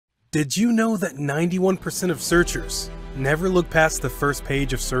Did you know that 91% of searchers never look past the first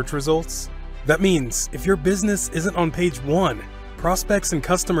page of search results? That means if your business isn't on page 1, prospects and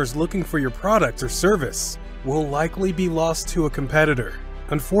customers looking for your product or service will likely be lost to a competitor.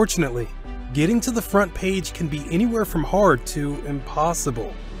 Unfortunately, getting to the front page can be anywhere from hard to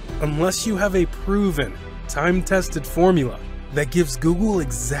impossible, unless you have a proven, time-tested formula that gives Google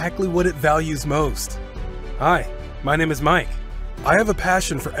exactly what it values most. Hi, my name is Mike. I have a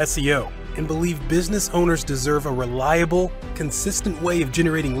passion for SEO and believe business owners deserve a reliable, consistent way of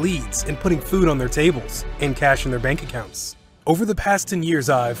generating leads and putting food on their tables and cash in their bank accounts. Over the past 10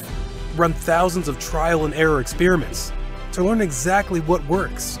 years, I've run thousands of trial and error experiments to learn exactly what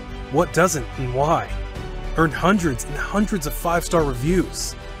works, what doesn't, and why. Earned hundreds and hundreds of 5-star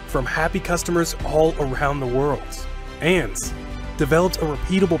reviews from happy customers all around the world, and developed a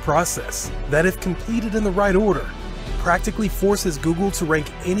repeatable process that, if completed in the right order, practically forces Google to rank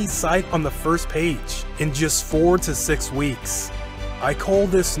any site on the first page in just 4 to 6 weeks. I call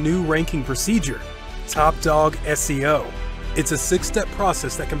this new ranking procedure Top Dog SEO. It's a 6-step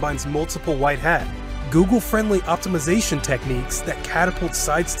process that combines multiple white hat, Google-friendly optimization techniques that catapult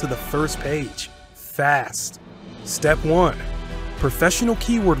sites to the first page fast. Step 1. Professional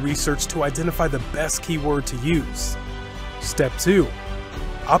keyword research to identify the best keyword to use. Step 2.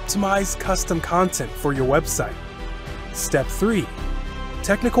 Optimize custom content for your website. Step 3.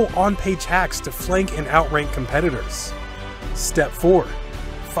 Technical on-page hacks to flank and outrank competitors. Step 4.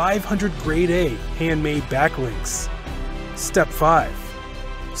 500 grade A handmade backlinks. Step 5.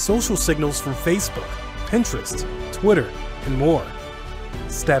 Social signals from Facebook, Pinterest, Twitter, and more.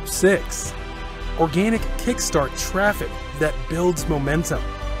 Step 6. Organic kickstart traffic that builds momentum.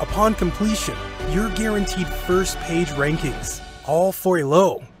 Upon completion, you're guaranteed first page rankings, all for a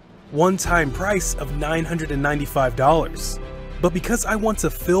low, one-time price of $995. But because I want to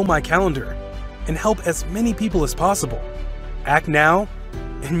fill my calendar and help as many people as possible, act now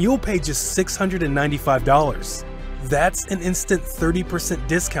and you'll pay just $695. That's an instant 30%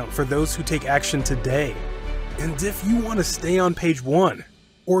 discount for those who take action today. And if you want to stay on page 1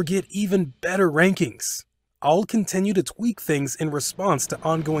 or get even better rankings, I'll continue to tweak things in response to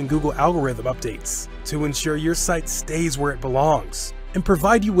ongoing Google algorithm updates to ensure your site stays where it belongs, and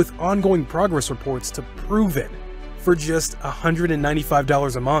provide you with ongoing progress reports to prove it for just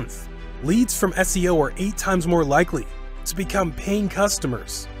 $195 a month. Leads from SEO are 8 times more likely to become paying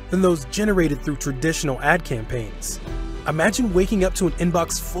customers than those generated through traditional ad campaigns. Imagine waking up to an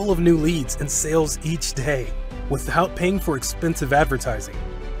inbox full of new leads and sales each day without paying for expensive advertising.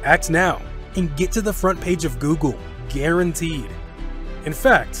 Act now and get to the front page of Google, guaranteed. In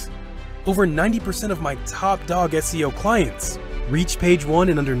fact, over 90% of my top dog SEO clients reach page 1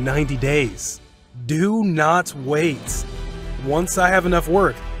 in under 90 days. Do not wait. Once I have enough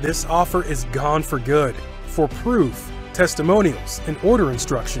work, this offer is gone for good. For proof, testimonials, and order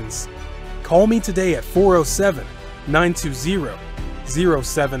instructions, call me today at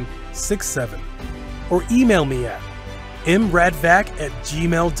 407-920-0767 or email me at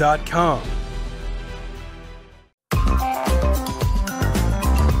mradvac@gmail.com.